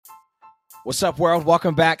What's up, world?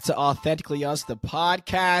 Welcome back to Authentically Us, the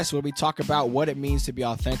podcast where we talk about what it means to be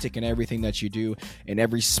authentic in everything that you do, in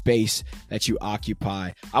every space that you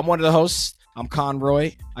occupy. I'm one of the hosts. I'm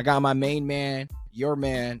Conroy. I got my main man, your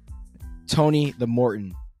man, Tony the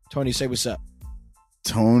Morton. Tony, say what's up.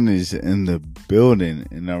 Tone is in the building,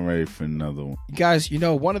 and I'm ready for another one. You guys,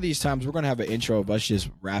 one of these times we're going to have an intro of us just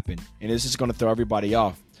rapping, and this is going to throw everybody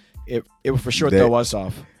off. It will for sure throw us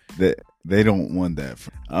off. They don't want that.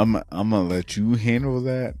 I'm gonna let you handle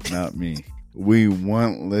that, not me. We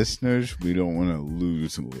want listeners. We don't want to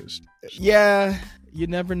lose listeners. Yeah, you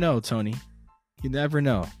never know, Tony. You never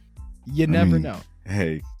know. You never know.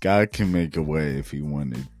 Hey, God can make a way if he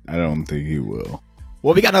wanted. I don't think he will.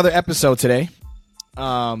 Well, we got another episode today,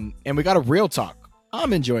 and we got a real talk.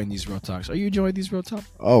 I'm enjoying these real talks. Are you enjoying these real talks?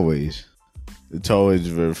 Always. It's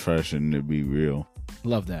always refreshing to be real.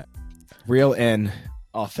 Love that. Real and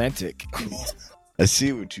authentic. I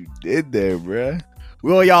see what you did there, bruh.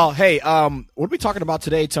 Well, y'all, hey, what are we talking about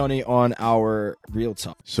today, Tony, on our real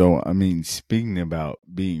talk? So, speaking about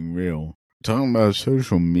being real, talking about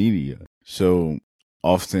social media. So,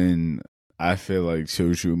 often I feel like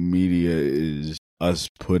social media is us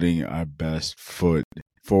putting our best foot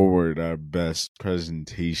forward, our best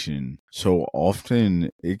presentation. So often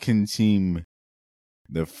it can seem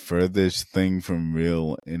the furthest thing from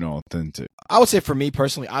real and authentic. I would say for me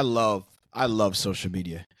personally, I love social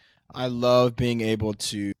media. I love being able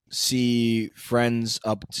to see friends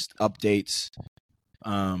updates.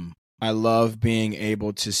 I love being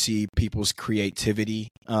able to see people's creativity.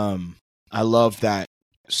 I love that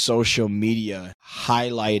social media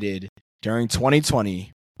highlighted during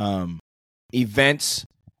 2020 events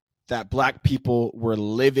that Black people were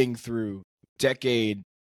living through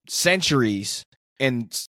centuries.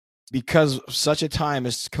 And because of such a time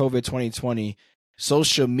as COVID 2020,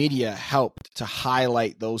 social media helped to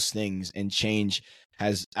highlight those things, and change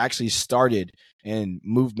has actually started and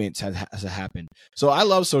movements has happened. So I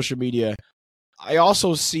love social media. I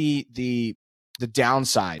also see the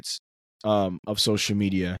downsides of social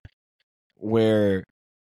media where,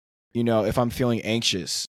 if I'm feeling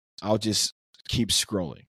anxious, I'll just keep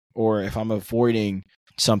scrolling. Or if I'm avoiding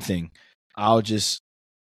something, I'll just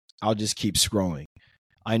keep scrolling.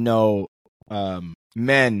 I know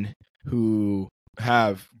men who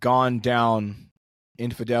have gone down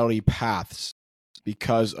infidelity paths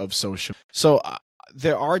because of social. So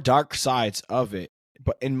there are dark sides of it,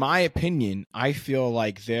 but in my opinion, I feel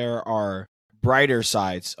like there are brighter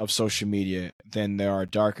sides of social media than there are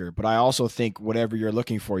darker. But I also think whatever you're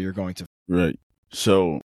looking for, you're going to. Right.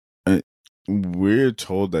 So we're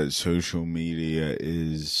told that social media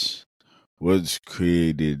was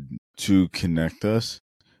created to connect us.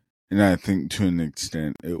 And I think to an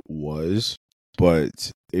extent it was.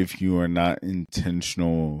 But if you are not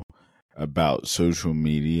intentional about social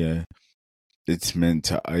media, it's meant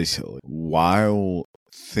to isolate while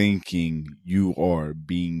thinking you are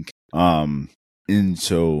being and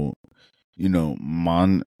so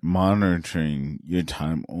monitoring your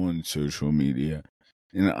time on social media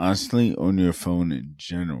and honestly on your phone in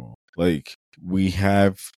general. Like, we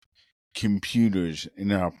have computers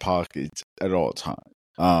in our pockets at all times.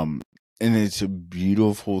 And it's a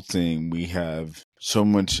beautiful thing. We have so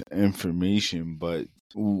much information, but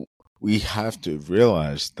we have to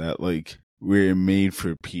realize that, like, we're made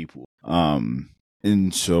for people.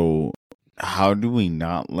 And so how do we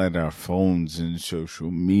not let our phones and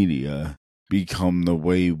social media become the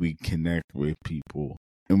way we connect with people?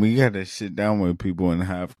 And we got to sit down with people and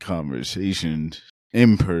have conversations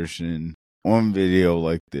in person, on video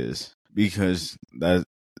like this, because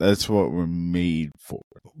that's what we're made for.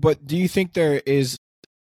 But do you think there is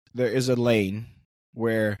a lane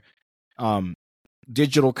where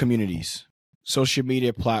digital communities, social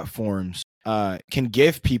media platforms can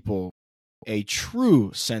give people a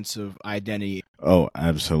true sense of identity? Oh,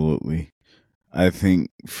 absolutely. I think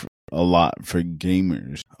a lot for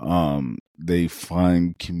gamers, they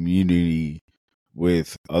find community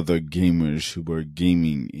with other gamers who are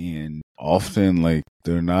gaming, and often, like,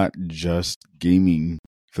 they're not just gaming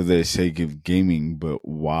for the sake of gaming, but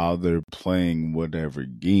while they're playing whatever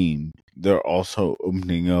game, they're also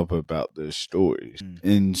opening up about their stories.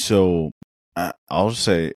 And so I'll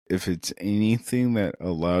say, if it's anything that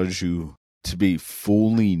allows you to be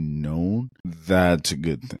fully known, that's a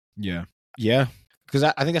good thing. Yeah, because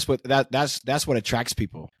I think that's what attracts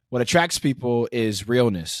people. What attracts people is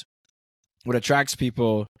realness. What attracts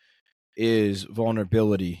people is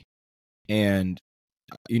vulnerability. And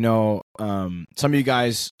some of you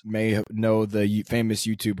guys may know the famous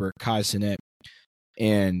YouTuber Kai Cenat,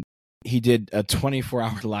 and he did a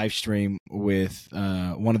 24-hour live stream with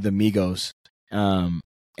one of the Migos. And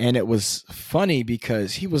it was funny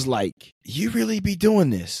because he was like, "You really be doing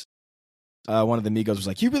this?" One of the Migos was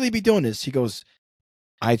like, "You really be doing this?" He goes,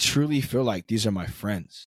 "I truly feel like these are my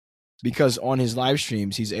friends." Because on his live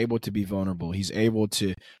streams, he's able to be vulnerable. He's able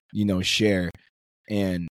to, share.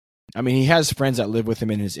 And I mean, he has friends that live with him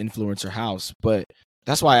in his influencer house, but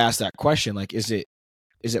that's why I asked that question. Like, is it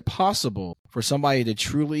possible for somebody to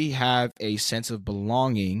truly have a sense of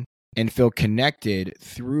belonging and feel connected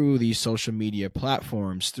through these social media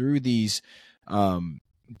platforms, through these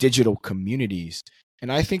digital communities?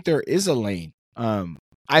 And I think there is a lane.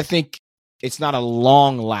 I think it's not a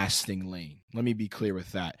long-lasting lane. Let me be clear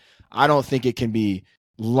with that. I don't think it can be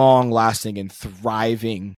long-lasting and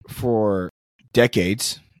thriving for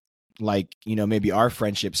decades, like, maybe our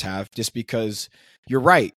friendships have, just because you're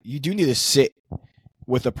right. You do need to sit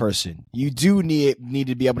with a person. You do need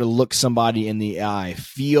to be able to look somebody in the eye,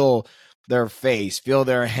 feel their face, feel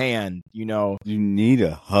their hand, You need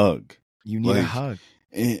a hug. You need a hug.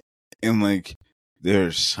 And like,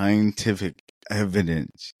 there's scientific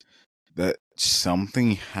evidence that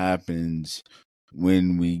something happens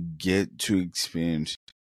when we get to experience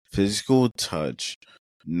physical touch,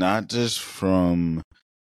 not just from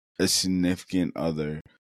a significant other,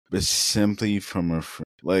 but simply from a friend.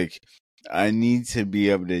 Like, I need to be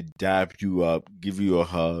able to dap you up, give you a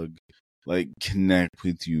hug, like, connect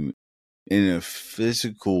with you in a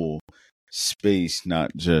physical space,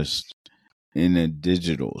 not just in a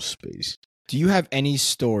digital space. Do you have any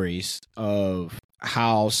stories of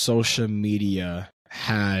how social media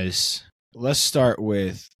has, let's start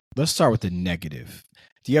with the negative.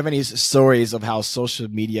 Do you have any stories of how social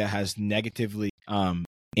media has negatively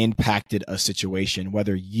impacted a situation,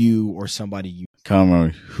 whether you or somebody you...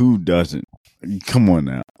 Conroy, who doesn't? Come on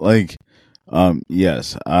now. Like,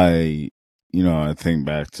 yes, I think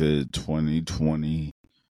back to 2020,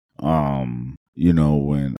 when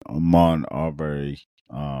Ahmaud Arbery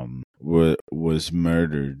was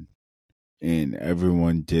murdered, and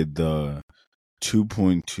everyone did the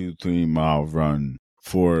 2.23 mile run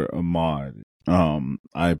for Ahmaud.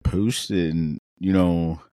 I posted,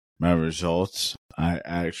 my results. I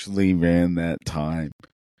actually ran that time,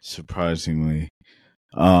 surprisingly.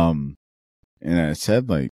 And I said,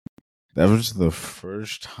 like, that was the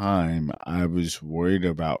first time I was worried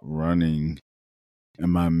about running in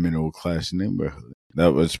my middle class neighborhood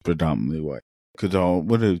that was predominantly white. Because all it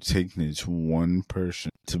would have taken is one person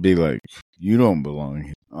to be like, you don't belong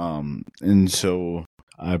here. And so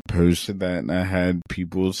I posted that, and I had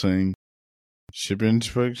people saying,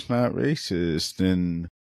 Shippensburg's not racist. And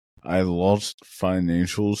I lost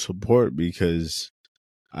financial support because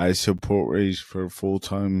I support Race for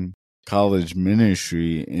full-time college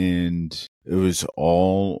ministry, and it was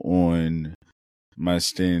all on my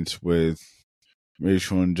stance with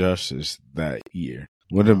racial injustice that year.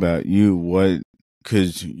 What about you?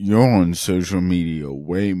 Because you're on social media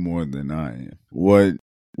way more than I am. What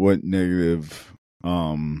negative,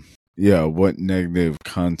 what negative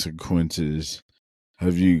consequences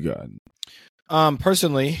have you gotten?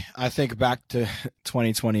 Personally, I think back to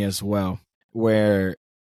 2020 as well, where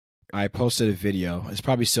I posted a video. It's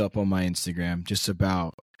probably still up on my Instagram, just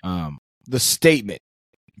about the statement,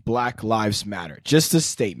 Black Lives Matter. Just a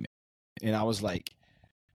statement. And I was like,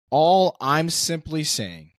 all I'm simply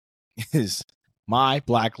saying is my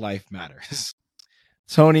Black Life Matters.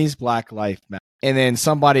 Tony's Black Life Matters. And then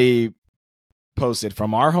somebody posted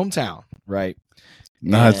from our hometown, right?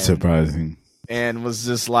 Not surprising. And was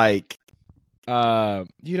just like,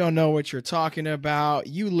 you don't know what you're talking about.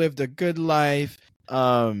 You lived a good life.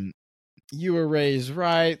 You were raised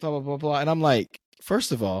right, blah, blah, blah, blah. And I'm like,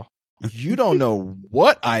 first of all, you don't know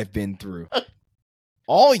what I've been through.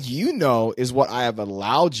 All you know is what I have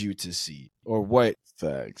allowed you to see, or what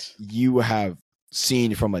facts you have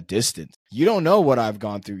seen from a distance. You don't know what I've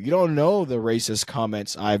gone through. You don't know the racist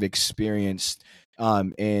comments I've experienced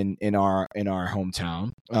in our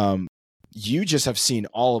hometown. You just have seen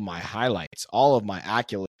all of my highlights, all of my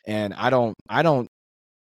accolades, and I don't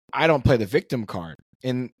play the victim card.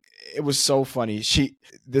 And it was so funny.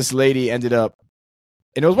 This lady ended up,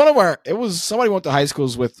 and it was somebody we went to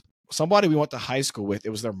high school with. It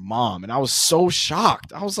was their mom, and I was so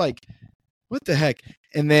shocked. I was like, what the heck?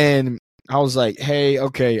 And then I was like, hey,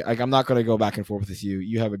 okay, like, I'm not going to go back and forth with you.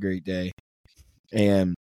 You have a great day.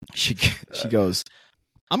 And she goes,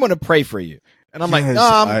 I'm going to pray for you. And I'm like,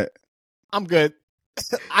 no, I'm good.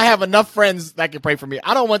 I have enough friends that can pray for me.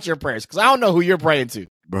 I don't want your prayers because I don't know who you're praying to.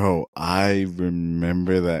 Bro, I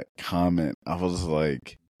remember that comment. I was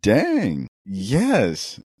like, dang,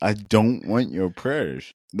 yes, I don't want your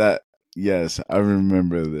prayers. That Yes, I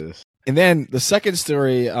remember this. And then the second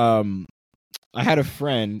story, I had a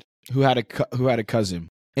friend who had a cousin,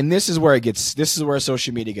 and this is where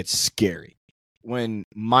social media gets scary when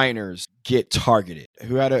minors get targeted.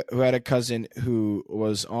 Who had a cousin who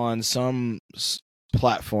was on some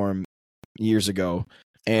platform years ago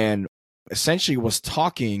and essentially was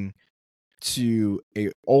talking to a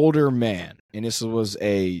older man, and this was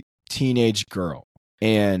a teenage girl,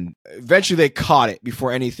 and eventually they caught it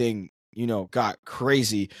before anything got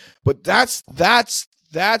crazy. But that's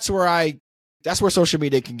where social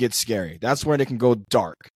media can get scary. That's where it can go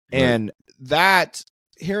dark. Right. And that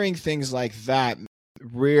hearing things like that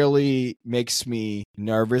really makes me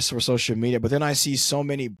nervous for social media. But then I see so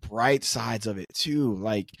many bright sides of it too.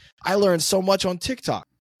 Like, I learned so much on TikTok.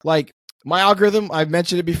 Like, my algorithm, I've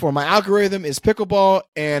mentioned it before, my algorithm is pickleball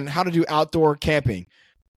and how to do outdoor camping.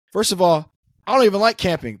 First of all, I don't even like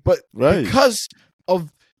camping, but because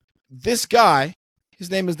of this guy,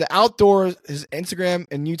 his name is his Instagram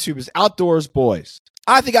and YouTube is Outdoors Boys.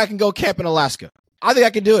 I think I can go camp in Alaska. I think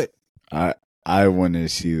I can do it. I want to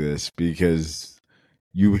see this because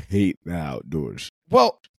you hate the outdoors.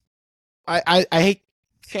 Well, I hate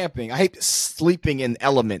camping. I hate sleeping in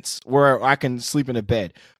elements where I can sleep in a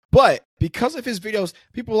bed. But because of his videos,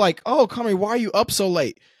 people are like, oh, Connery, why are you up so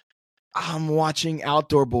late? I'm watching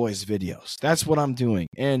Outdoor Boys videos. That's what I'm doing.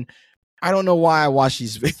 And I don't know why I watch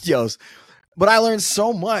these videos, but I learned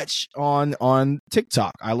so much on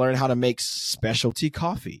TikTok. I learned how to make specialty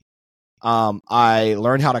coffee. I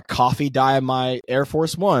learned how to coffee dye my Air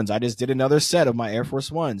Force Ones. I just did another set of my Air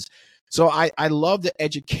Force Ones. So I love the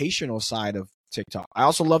educational side of TikTok. I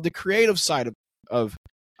also love the creative side of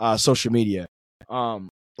social media.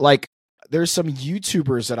 Like, there's some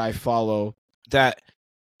YouTubers that I follow that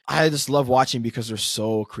I just love watching because they're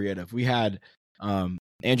so creative. We had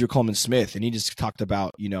Andrew Coleman Smith, and he just talked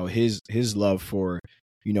about his love for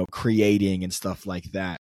creating and stuff like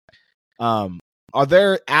that. Are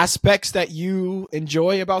there aspects that you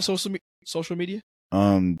enjoy about social media?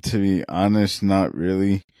 To be honest, not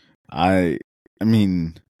really. I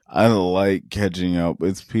mean, I like catching up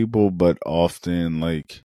with people, but often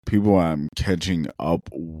like people I'm catching up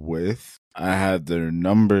with, I have their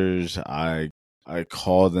numbers. I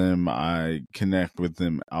call them. I connect with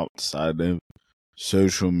them outside of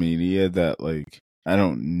social media. That like I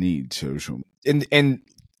don't need social. And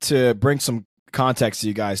to bring some context to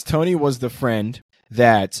you guys, Tony was the friend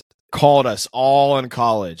that called us all in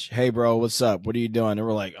college. Hey, bro, what's up? What are you doing? And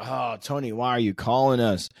we're like, oh, Tony, why are you calling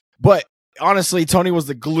us? But honestly, Tony was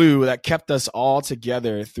the glue that kept us all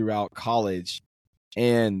together throughout college.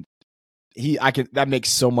 And that makes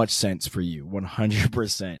so much sense for you,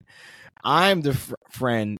 100%. I'm the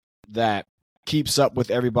friend that keeps up with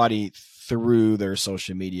everybody through their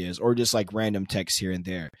social medias or just like random texts here and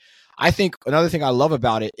there. I think another thing I love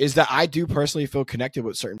about it is that I do personally feel connected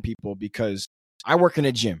with certain people because I work in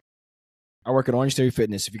a gym. I work at Orange Theory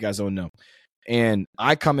Fitness, if you guys don't know. And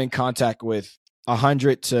I come in contact with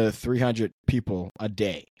 100 to 300 people a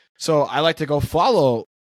day. So I like to go follow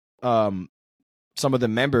some of the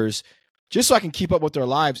members just so I can keep up with their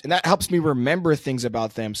lives. And that helps me remember things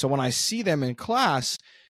about them. So when I see them in class,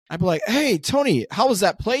 I'd be like, hey, Tony, how was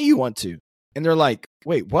that play you went to? And they're like,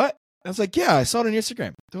 wait, what? I was like, yeah, I saw it on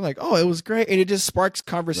Instagram. They're like, oh, it was great. And it just sparks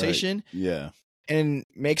conversation. Right. Yeah. And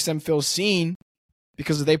makes them feel seen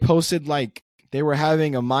because they posted like they were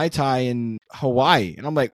having a Mai Tai in Hawaii. And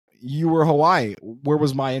I'm like, you were Hawaii. Where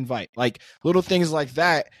was my invite? Like little things like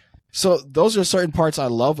that. So those are certain parts I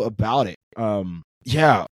love about it.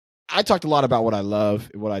 Yeah, I talked a lot about what I love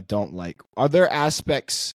and what I don't like. Are there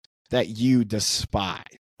aspects that you despise?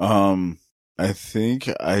 I think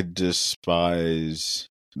I despise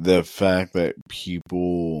the fact that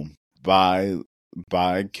people by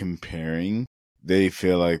comparing, they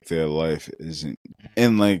feel like their life isn't,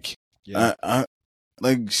 and like I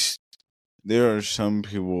like there are some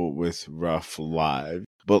people with rough lives,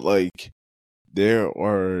 but like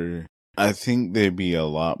I think there'd be a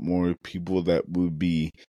lot more people that would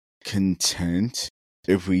be content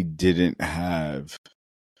if we didn't have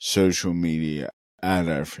social media at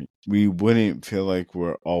our feet. We wouldn't feel like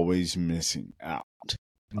we're always missing out.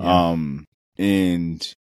 Yeah.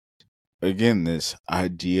 And again, this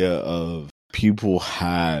idea of people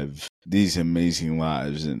have these amazing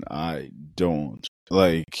lives and I don't.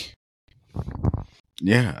 Like,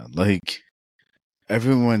 yeah, like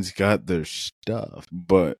everyone's got their stuff,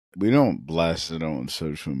 but we don't blast it on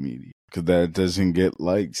social media because that doesn't get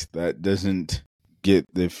likes. That doesn't get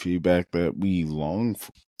the feedback that we long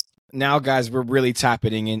for. Now, guys, we're really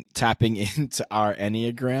tapping into our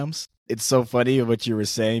Enneagrams. It's so funny what you were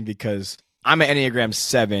saying because I'm an Enneagram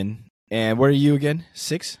 7. And what are you again?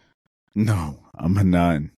 6? No, I'm a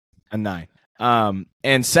 9. A 9.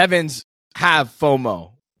 And 7s have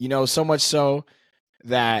FOMO. So much so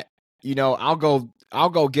that I'll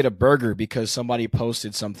go get a burger because somebody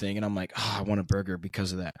posted something, and I'm like, oh, I want a burger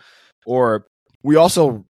because of that. Or we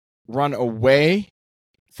also run away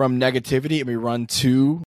from negativity and we run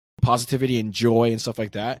to positivity and joy and stuff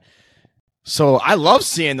like that. So I love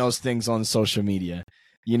seeing those things on social media,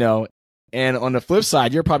 And on the flip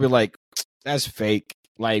side, you're probably like, that's fake.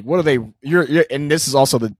 Like, what are they? You're and this is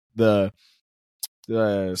also the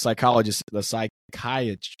psychologist, the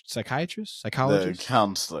psychiatrist, The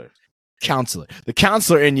counselor. The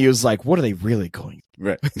counselor in you is like, what are they really going through?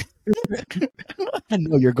 Right. I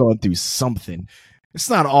know you're going through something. It's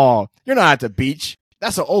not all. You're not at the beach.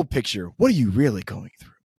 That's an old picture. What are you really going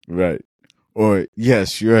through? Right. Or,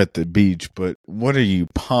 yes, you're at the beach, but what are you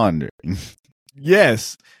pondering?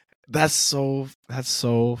 Yes. That's so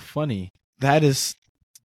funny. That is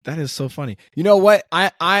so funny. You know what?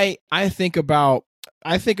 I think about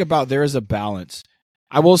there is a balance.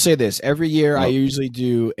 I will say this. Every year I usually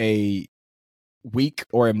do a week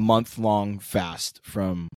or a month-long fast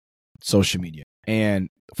from social media. And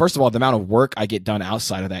first of all, the amount of work I get done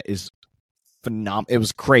outside of that is phenomenal. It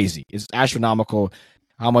was crazy. It's astronomical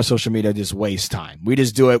how much social media just wastes time. We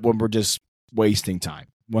just do it when we're just wasting time,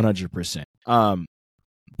 100%.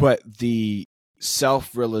 But the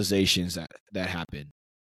self-realizations that happen,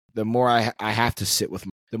 the more I have to sit with,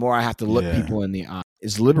 the more I have to look people in the eye,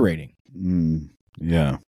 is liberating.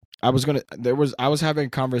 Yeah. I was having a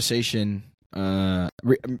conversation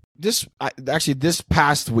this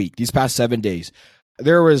past week, these past 7 days,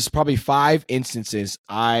 there was probably 5 instances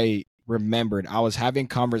I remembered I was having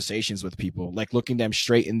conversations with people, like looking them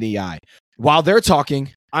straight in the eye. While they're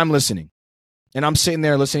talking, I'm listening. And I'm sitting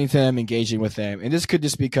there listening to them, engaging with them. And this could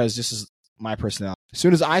just because this is my personality. As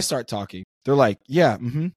soon as I start talking, they're like, yeah,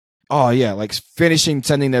 mm-hmm. Oh, yeah, like finishing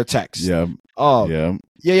sending their text. Yeah. Oh,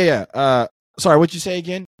 yeah. Sorry, what'd you say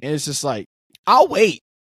again? And it's just like, I'll wait.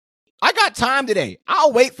 I got time today.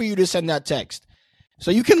 I'll wait for you to send that text. So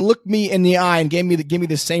you can look me in the eye and give me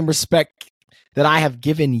the same respect that I have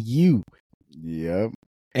given you. Yep.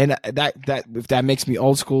 And that if that makes me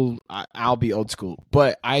old school, I'll be old school.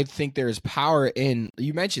 But I think there's power in,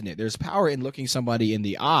 you mentioned it, there's power in looking somebody in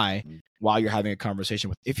the eye while you're having a conversation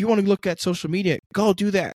with. If you want to look at social media, go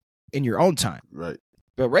do that in your own time. Right.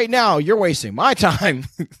 But right now, you're wasting my time.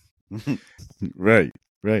 Right.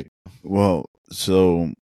 Well,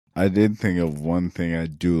 so I did think of one thing I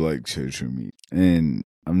do like social media. And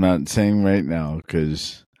I'm not saying right now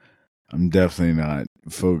because I'm definitely not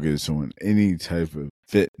focused on any type of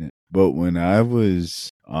fitness. But when I was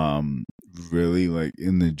really like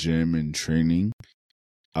in the gym and training,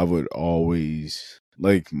 I would always,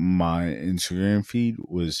 like, my Instagram feed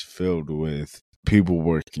was filled with people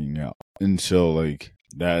working out. And so, like,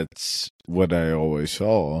 that's what I always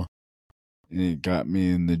saw. And it got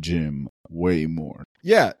me in the gym way more.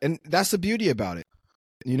 Yeah, and that's the beauty about it.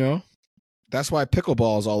 That's why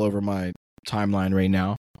pickleball is all over my timeline right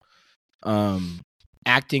now.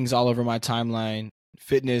 Acting's all over my timeline.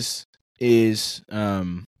 Fitness is,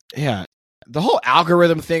 the whole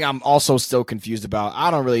algorithm thing I'm also still confused about.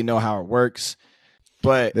 I don't really know how it works,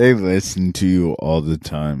 but they listen to you all the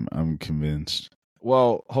time, I'm convinced.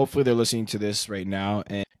 Well, hopefully they're listening to this right now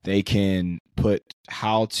and they can put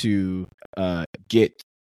how to get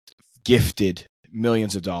gifted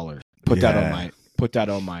millions of dollars. Put that on my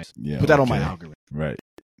algorithm. Right.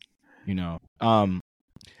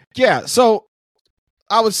 So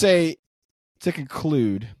I would say, to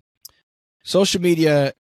conclude, social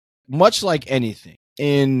media, much like anything,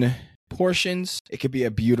 in portions, it could be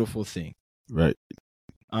a beautiful thing. Right.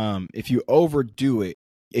 If you overdo it,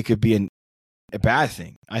 it could be a bad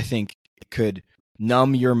thing. I think it could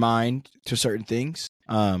numb your mind to certain things.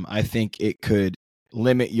 I think it could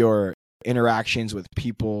limit your interactions with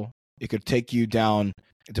people. It could take you down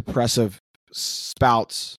depressive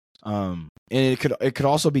spouts. And it could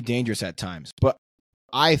also be dangerous at times. But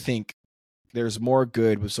I think there's more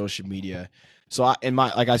good with social media. So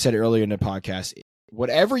like I said earlier in the podcast,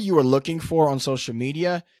 whatever you are looking for on social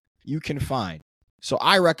media, you can find. So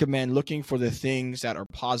I recommend looking for the things that are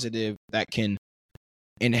positive, that can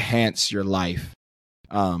enhance your life,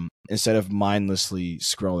 instead of mindlessly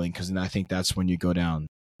scrolling, because then I think that's when you go down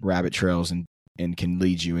rabbit trails and can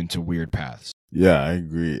lead you into weird paths. Yeah, I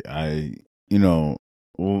agree.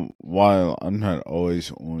 While I'm not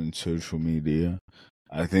always on social media,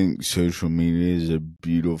 I think social media is a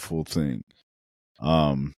beautiful thing.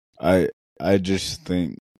 I just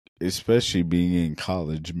think, especially being in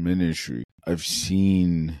college ministry, I've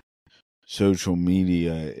seen social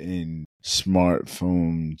media and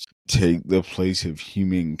smartphones take the place of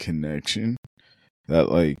human connection that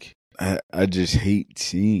like I just hate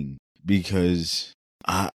seeing, because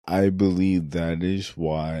I believe that is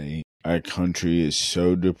why our country is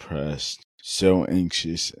so depressed, so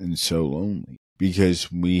anxious, and so lonely, because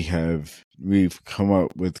we've come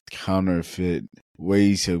up with counterfeit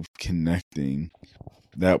ways of connecting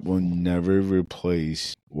that will never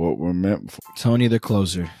replace what we're meant for. Tony the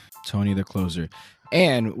Closer.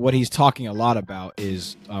 And what he's talking a lot about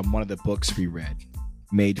is one of the books we read,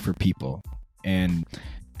 Made for People. And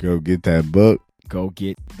go get that book. Go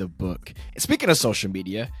get the book. And speaking of social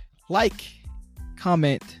media, like,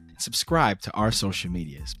 comment, subscribe to our social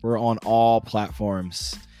medias. We're on all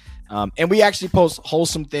platforms. And we actually post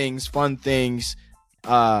wholesome things, fun things,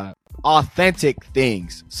 authentic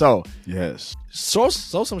things. So yes, show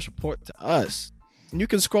some support to us. And you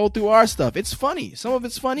can scroll through our stuff. It's funny. Some of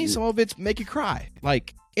it's funny. Some of it's make you cry,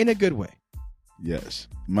 like in a good way. Yes.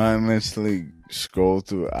 Mindlessly scroll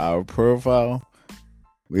through our profile.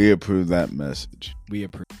 We approve that message. We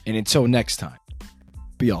approve. And until next time,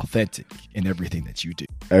 be authentic in everything that you do.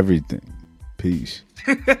 Everything. Peace.